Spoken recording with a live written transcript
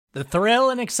The thrill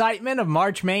and excitement of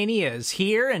March Mania is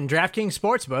here, and DraftKings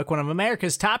Sportsbook, one of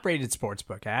America's top-rated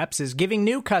sportsbook apps, is giving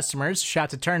new customers a shot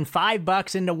to turn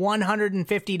 $5 into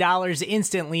 $150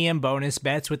 instantly in bonus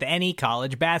bets with any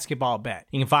college basketball bet.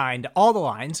 You can find all the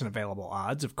lines and available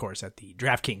odds, of course, at the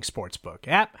DraftKings Sportsbook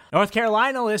app. North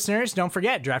Carolina listeners, don't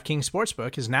forget, DraftKings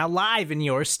Sportsbook is now live in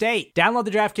your state. Download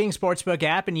the DraftKings Sportsbook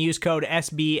app and use code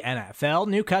SBNFL.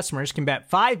 New customers can bet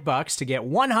 $5 to get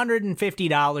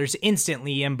 $150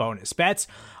 instantly in bonus bets,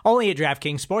 only at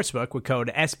DraftKings Sportsbook with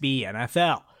code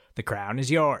SBNFL. The crown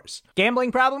is yours.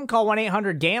 Gambling problem? Call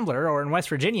 1-800-GAMBLER, or in West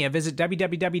Virginia, visit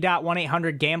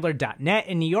www.1800gambler.net.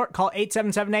 In New York, call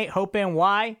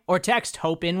 877-8-HOPE-NY or text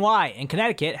HOPE-NY. In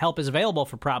Connecticut, help is available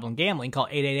for problem gambling. Call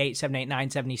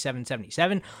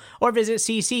 888-789-7777 or visit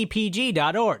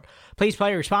ccpg.org. Please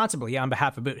play responsibly on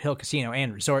behalf of Boot Hill Casino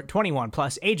and Resort. 21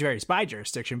 plus, age varies by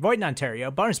jurisdiction. Void in Ontario.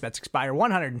 Bonus bets expire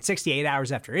 168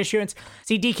 hours after issuance.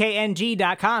 See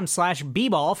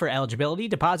dkng.com/bball for eligibility,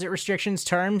 deposit restrictions,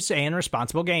 terms, and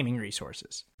responsible gaming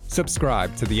resources.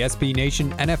 Subscribe to the SB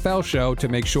Nation NFL show to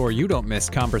make sure you don't miss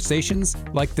conversations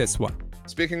like this one.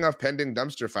 Speaking of pending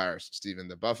dumpster fires, Stephen,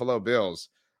 the Buffalo Bills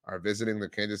are visiting the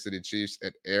Kansas City Chiefs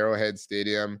at Arrowhead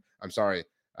Stadium.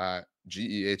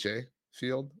 GEHA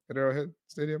Field at Arrowhead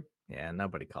Stadium. Yeah,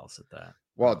 nobody calls it that.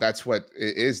 Well, that's what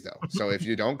it is, though. So if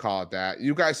you don't call it that,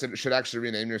 you guys should actually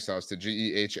rename yourselves to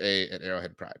GEHA at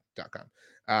arrowheadpride.com.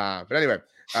 But anyway,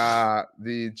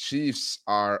 the Chiefs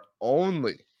are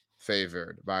only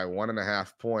favored by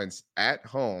 1.5 points at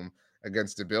home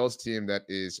against the Bills team that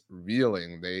is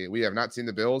reeling. We have not seen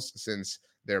the Bills since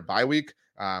their bye week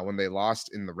when they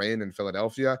lost in the rain in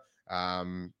Philadelphia.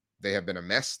 They have been a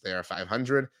mess. They are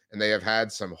 500, and they have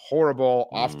had some horrible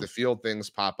off-the-field things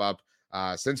pop up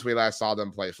since we last saw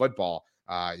them play football.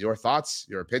 Your thoughts,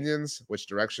 your opinions, which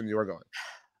direction you are going?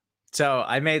 So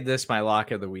I made this my lock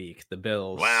of the week. The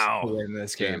Bills to win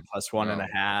this game plus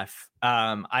 1.5.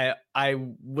 I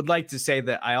would like to say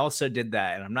that I also did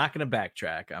that, and I'm not going to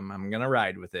backtrack. I'm going to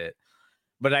ride with it.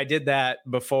 But I did that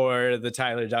before the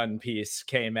Tyler Dunn piece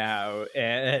came out,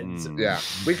 and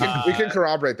we can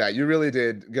corroborate that. You really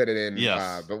did get it in,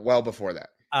 but well before that.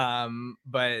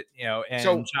 But and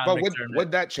so, Sean but McDermott,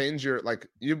 would that change your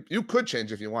you could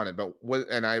change if you wanted, but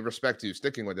and I respect you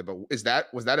sticking with it. But was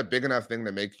that a big enough thing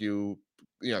to make you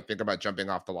think about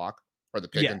jumping off the lock or the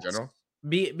pick in general?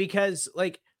 Because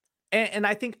And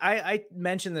I think I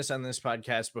mentioned this on this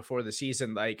podcast before the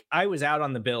season. I was out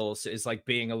on the Bills as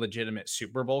being a legitimate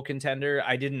Super Bowl contender.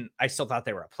 I still thought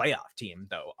they were a playoff team,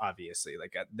 though, obviously,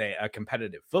 a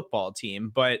competitive football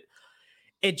team. But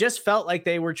it just felt like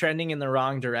they were trending in the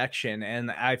wrong direction.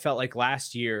 And I felt like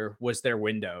last year was their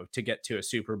window to get to a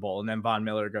Super Bowl. And then Von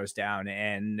Miller goes down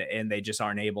and they just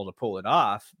aren't able to pull it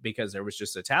off because there was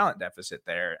just a talent deficit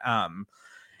there.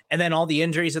 And then all the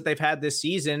injuries that they've had this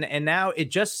season. And now it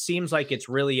just seems like it's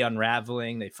really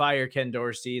unraveling. They fire Ken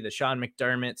Dorsey, the Sean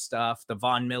McDermott stuff, the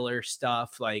Von Miller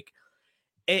stuff.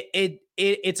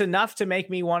 It's enough to make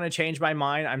me want to change my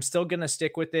mind. I'm still going to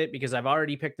stick with it because I've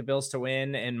already picked the Bills to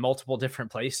win in multiple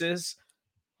different places.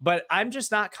 But I'm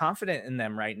just not confident in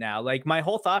them right now. My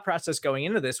whole thought process going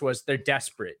into this was they're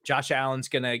desperate. Josh Allen's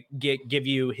going to give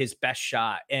you his best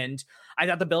shot. And I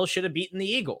thought the Bills should have beaten the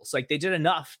Eagles. They did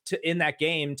enough in that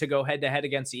game to go head to head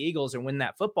against the Eagles and win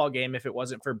that football game if it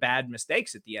wasn't for bad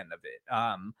mistakes at the end of it.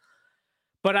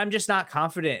 But I'm just not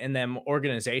confident in them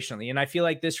organizationally. And I feel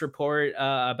like this report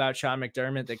about Sean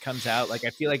McDermott that comes out, I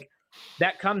feel like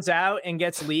that comes out and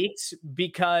gets leaked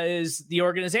because the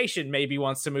organization maybe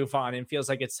wants to move on and feels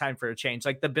like it's time for a change.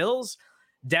 The Bills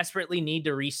desperately need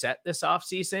to reset this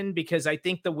offseason because I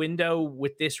think the window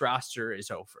with this roster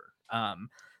is over.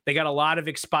 They got a lot of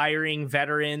expiring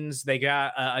veterans. They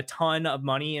got a ton of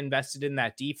money invested in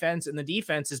that defense. And the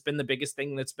defense has been the biggest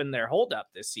thing that's been their holdup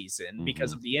this season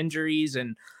because of the injuries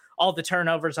and all the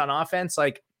turnovers on offense.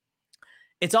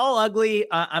 It's all ugly.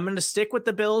 I'm going to stick with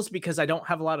the Bills because I don't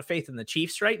have a lot of faith in the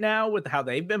Chiefs right now with how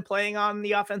they've been playing on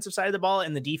the offensive side of the ball.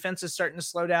 And the defense is starting to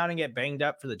slow down and get banged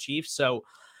up for the Chiefs. So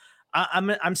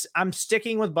I'm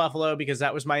sticking with Buffalo because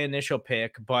that was my initial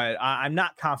pick, but I'm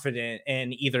not confident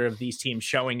in either of these teams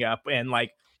showing up and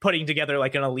putting together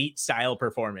an elite style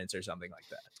performance or something like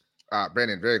that.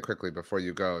 Brandon, very quickly before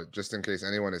you go, just in case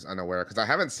anyone is unaware, because I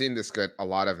haven't seen this get a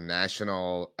lot of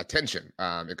national attention.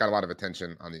 It got a lot of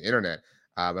attention on the internet,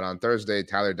 but on Thursday,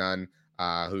 Tyler Dunn,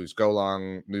 whose Go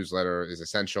Long newsletter is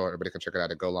essential. Everybody can check it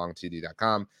out at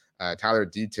golongtd.com. Tyler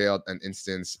detailed an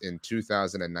instance in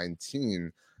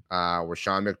 2019 where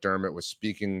Sean McDermott was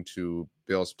speaking to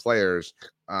Bills players.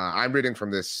 I'm reading from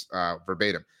this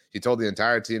verbatim. He told the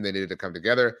entire team they needed to come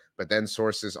together, but then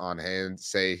sources on hand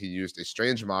say he used a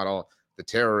strange model, the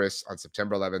terrorists, on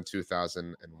September 11,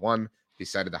 2001. He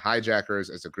cited the hijackers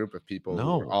as a group of people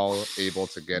who were all able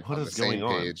to get on the same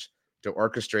page to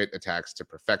orchestrate attacks to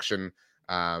perfection.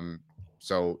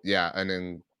 So yeah,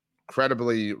 an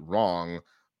incredibly wrong,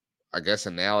 I guess,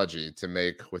 analogy to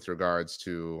make with regards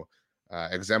to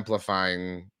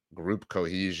exemplifying group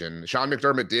cohesion. Sean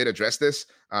McDermott did address this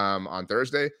on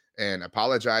Thursday and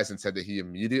apologized and said that he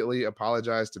immediately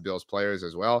apologized to Bills players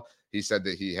as well. He said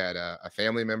that he had a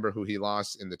family member who he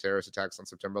lost in the terrorist attacks on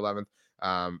September 11th.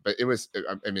 But it was,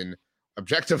 I mean,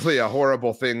 objectively a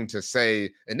horrible thing to say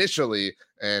initially,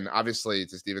 and obviously,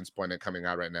 to Steven's point, it coming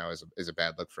out right now is a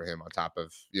bad look for him, on top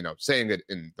of, you know, saying it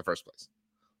in the first place.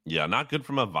 Yeah, not good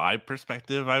from a vibe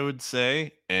perspective, I would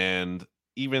say. And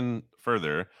even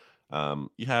further,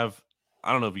 you have,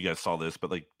 I don't know if you guys saw this,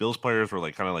 but like Bills players were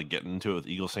like kind of like getting into it with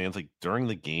Eagles fans like during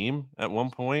the game at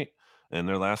one point in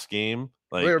their last game.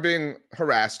 Like, we were being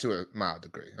harassed to a mild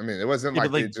degree. I mean, it wasn't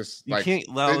like they just you like can't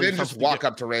they didn't just walk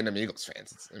up to random Eagles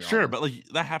fans. You know? Sure, but like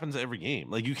that happens every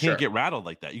game. Like you can't get rattled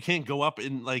like that. You can't go up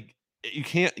and like you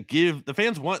can't give the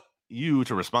fans want you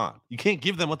to respond. You can't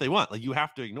give them what they want. Like you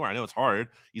have to ignore. I know it's hard,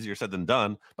 easier said than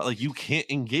done, but like you can't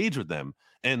engage with them.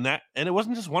 And it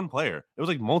wasn't just one player. It was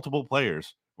like multiple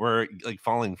players were like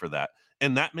falling for that.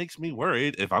 And that makes me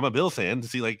worried if I'm a Bills fan to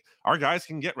see like our guys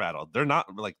can get rattled. They're not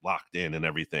like locked in and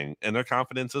everything, and their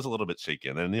confidence is a little bit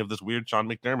shaken. And you have this weird Sean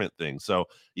McDermott thing. So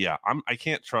yeah, I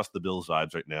can't trust the Bills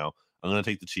vibes right now. I'm going to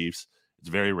take the Chiefs. It's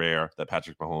very rare that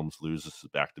Patrick Mahomes loses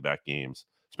back-to-back games,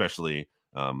 especially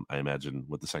I imagine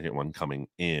with the second one coming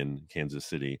in Kansas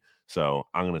City. So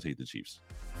I'm going to take the Chiefs.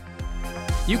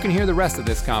 You can hear the rest of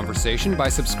this conversation by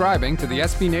subscribing to the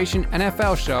SB Nation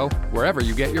NFL show wherever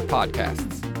you get your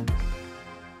podcasts.